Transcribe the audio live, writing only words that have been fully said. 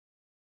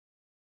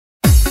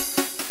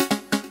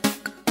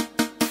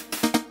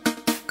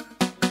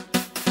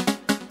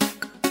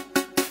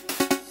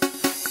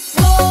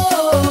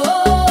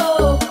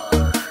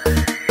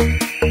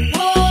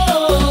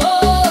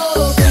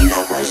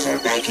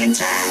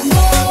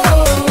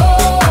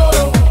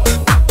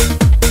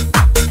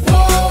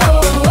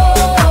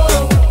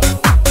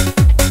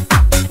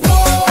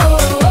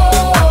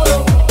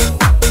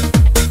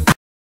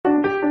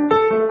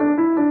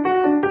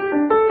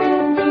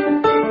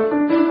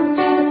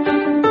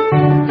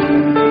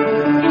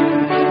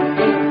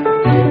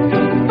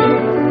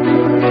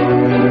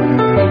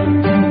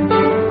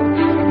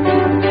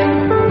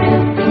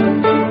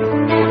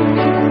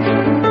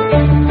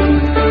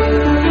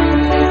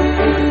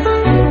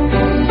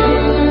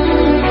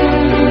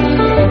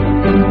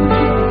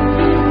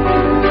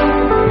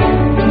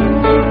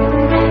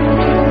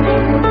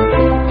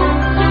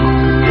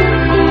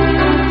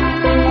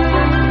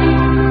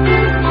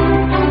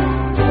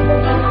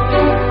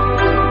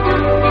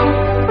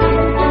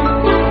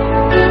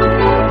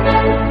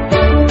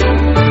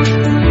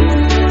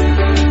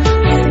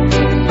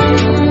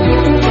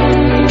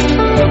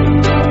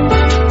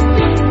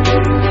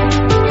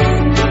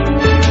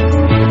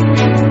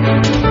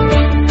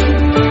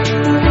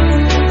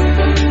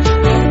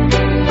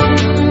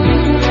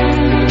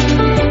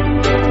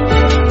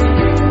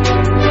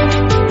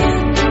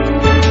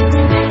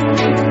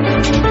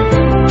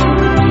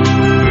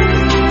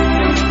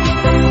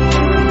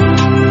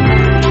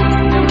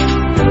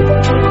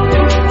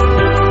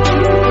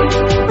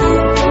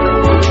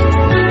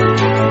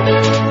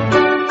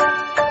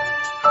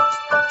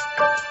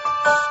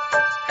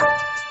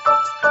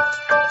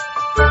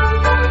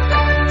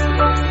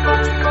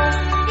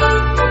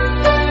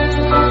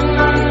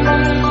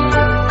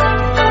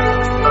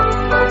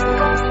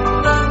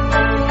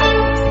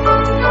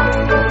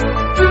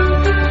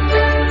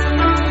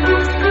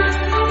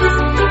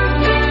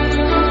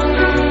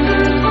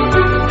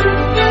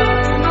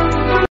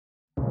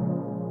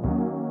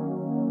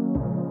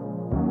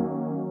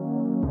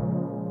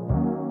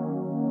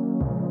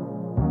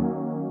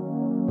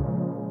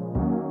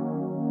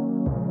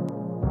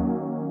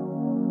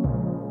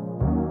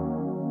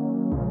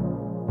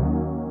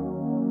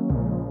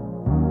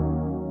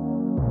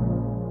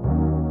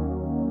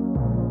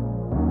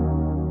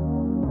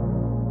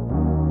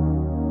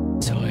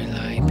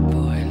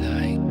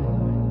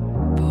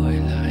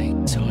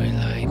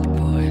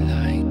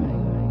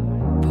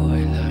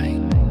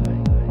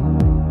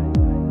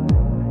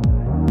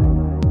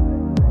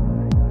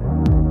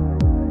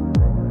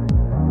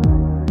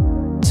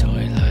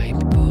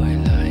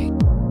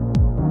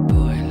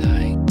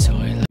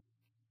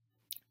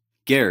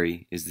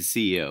Gary is the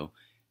CEO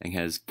and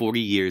has 40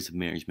 years of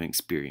management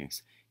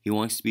experience. He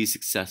wants to be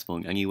successful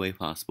in any way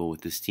possible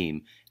with his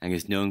team and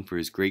is known for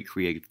his great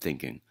creative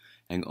thinking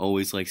and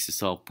always likes to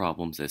solve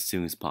problems as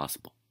soon as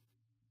possible.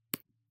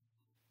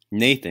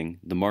 Nathan,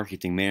 the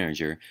marketing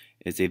manager,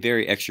 is a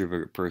very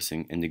extroverted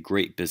person and a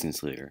great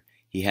business leader.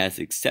 He has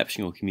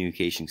exceptional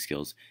communication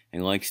skills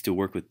and likes to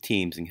work with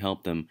teams and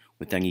help them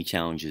with any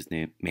challenges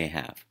they may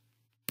have.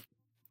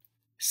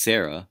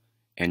 Sarah,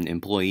 an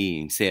employee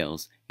in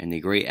sales and a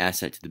great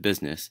asset to the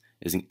business,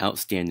 is an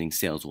outstanding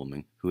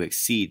saleswoman who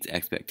exceeds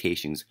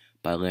expectations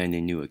by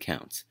landing new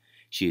accounts.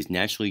 She is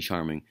naturally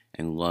charming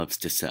and loves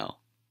to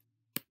sell.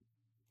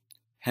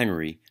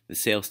 Henry, the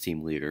sales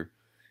team leader,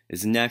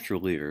 is a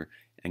natural leader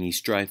and he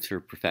strives for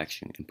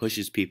perfection and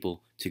pushes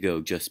people to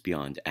go just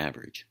beyond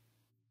average.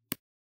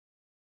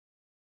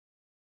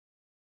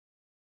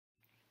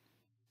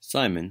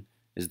 Simon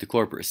is the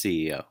corporate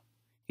CEO.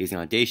 He is an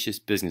audacious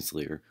business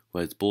leader who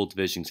has bold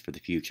visions for the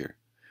future.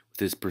 With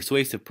his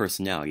persuasive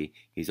personality,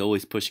 he's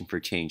always pushing for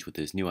change with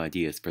his new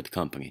ideas for the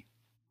company.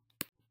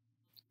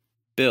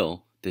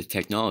 Bill, the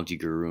technology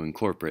guru in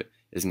corporate,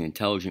 is an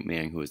intelligent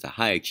man who is a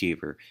high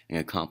achiever and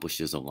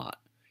accomplishes a lot.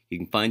 You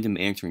can find him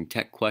answering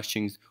tech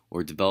questions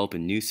or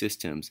developing new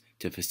systems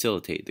to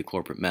facilitate the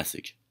corporate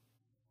message.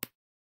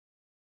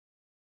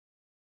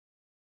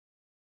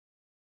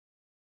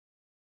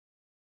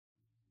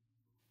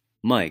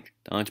 Mike,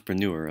 the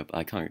entrepreneur of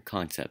Iconic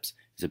Concepts,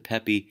 is a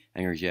peppy,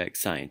 energetic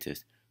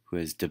scientist who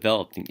has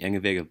developed an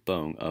innovative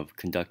bone of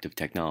conductive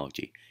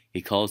technology.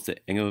 He calls the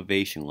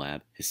Innovation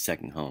Lab his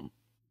second home.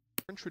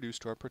 We're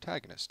introduced to our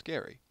protagonist,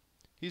 Gary.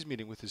 He's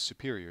meeting with his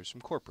superiors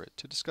from corporate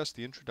to discuss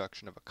the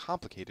introduction of a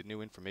complicated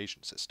new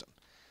information system.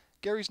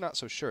 Gary's not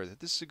so sure that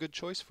this is a good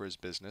choice for his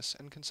business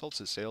and consults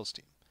his sales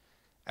team.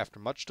 After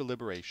much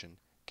deliberation,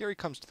 Gary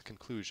comes to the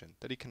conclusion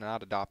that he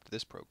cannot adopt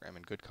this program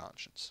in good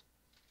conscience.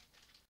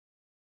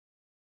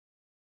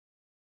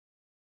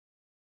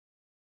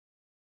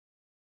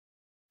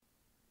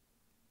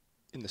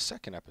 In the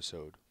second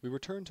episode, we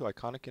return to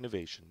Iconic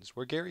Innovations,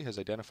 where Gary has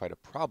identified a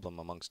problem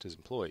amongst his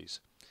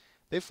employees.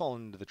 They've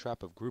fallen into the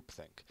trap of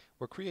groupthink,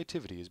 where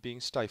creativity is being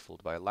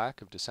stifled by a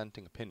lack of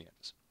dissenting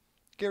opinions.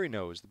 Gary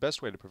knows the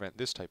best way to prevent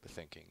this type of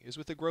thinking is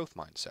with a growth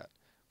mindset,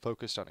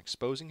 focused on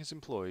exposing his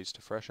employees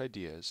to fresh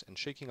ideas and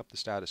shaking up the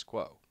status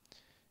quo.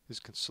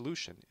 His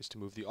solution is to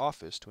move the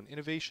office to an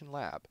innovation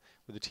lab,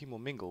 where the team will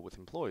mingle with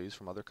employees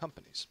from other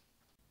companies.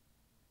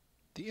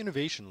 The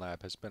Innovation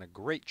Lab has been a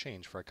great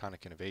change for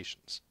Iconic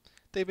Innovations.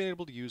 They've been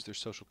able to use their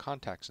social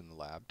contacts in the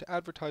lab to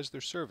advertise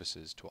their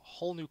services to a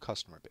whole new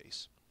customer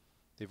base.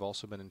 They've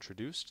also been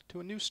introduced to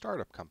a new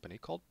startup company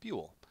called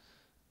Buell,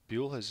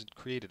 Buell has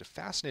created a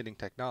fascinating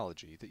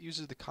technology that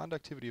uses the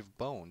conductivity of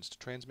bones to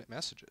transmit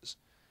messages.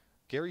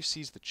 Gary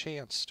sees the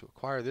chance to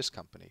acquire this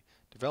company,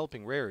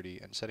 developing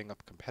rarity and setting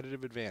up a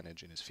competitive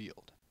advantage in his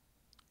field.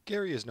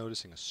 Gary is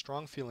noticing a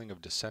strong feeling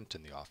of dissent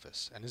in the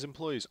office, and his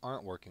employees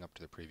aren't working up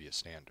to the previous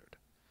standard.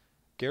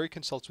 Gary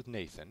consults with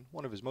Nathan,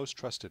 one of his most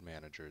trusted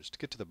managers, to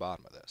get to the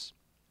bottom of this.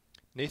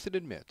 Nathan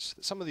admits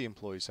that some of the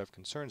employees have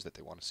concerns that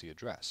they want to see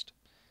addressed.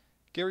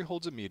 Gary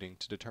holds a meeting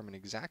to determine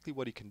exactly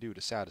what he can do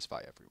to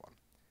satisfy everyone.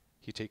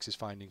 He takes his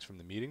findings from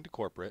the meeting to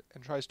corporate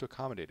and tries to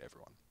accommodate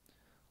everyone.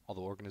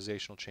 Although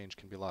organizational change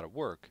can be a lot of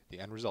work, the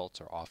end results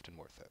are often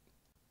worth it.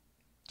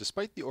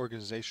 Despite the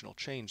organizational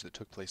change that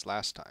took place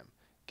last time,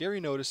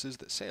 Gary notices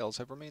that sales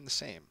have remained the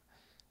same.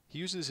 He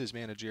uses his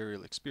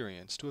managerial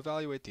experience to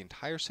evaluate the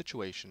entire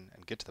situation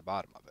and get to the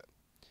bottom of it.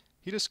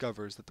 He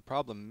discovers that the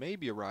problem may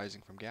be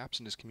arising from gaps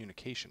in his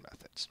communication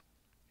methods.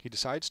 He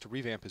decides to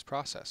revamp his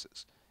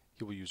processes.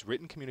 He will use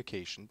written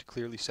communication to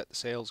clearly set the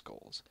sales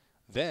goals.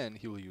 Then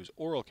he will use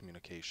oral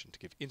communication to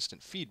give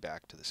instant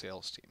feedback to the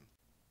sales team.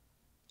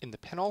 In the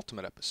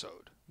penultimate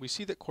episode, we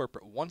see that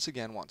corporate once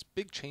again wants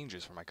big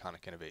changes from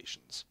Iconic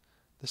Innovations.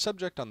 The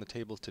subject on the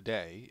table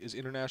today is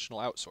international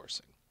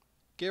outsourcing.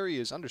 Gary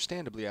is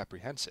understandably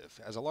apprehensive,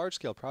 as a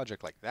large-scale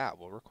project like that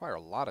will require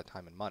a lot of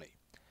time and money.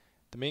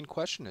 The main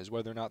question is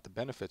whether or not the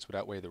benefits would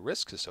outweigh the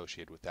risks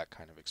associated with that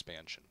kind of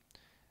expansion.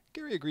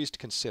 Gary agrees to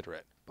consider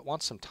it, but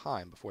wants some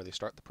time before they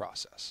start the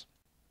process.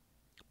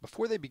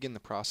 Before they begin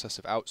the process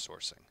of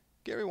outsourcing,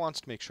 Gary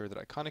wants to make sure that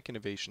Iconic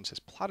Innovations has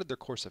plotted their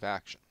course of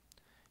action.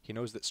 He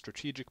knows that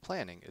strategic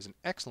planning is an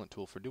excellent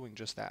tool for doing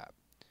just that.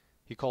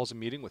 He calls a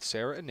meeting with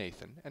Sarah and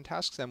Nathan and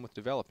tasks them with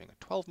developing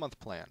a 12-month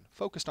plan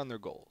focused on their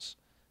goals.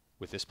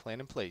 With this plan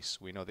in place,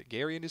 we know that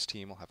Gary and his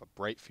team will have a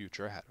bright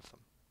future ahead of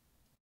them.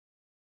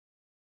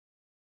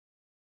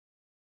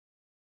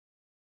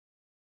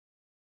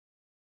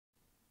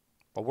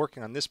 While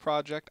working on this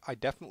project, I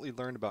definitely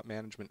learned about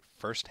management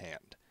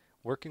firsthand.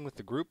 Working with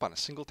the group on a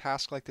single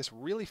task like this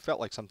really felt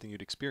like something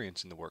you'd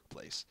experience in the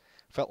workplace.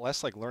 It felt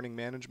less like learning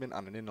management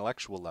on an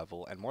intellectual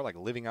level and more like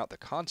living out the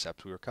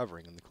concepts we were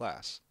covering in the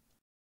class.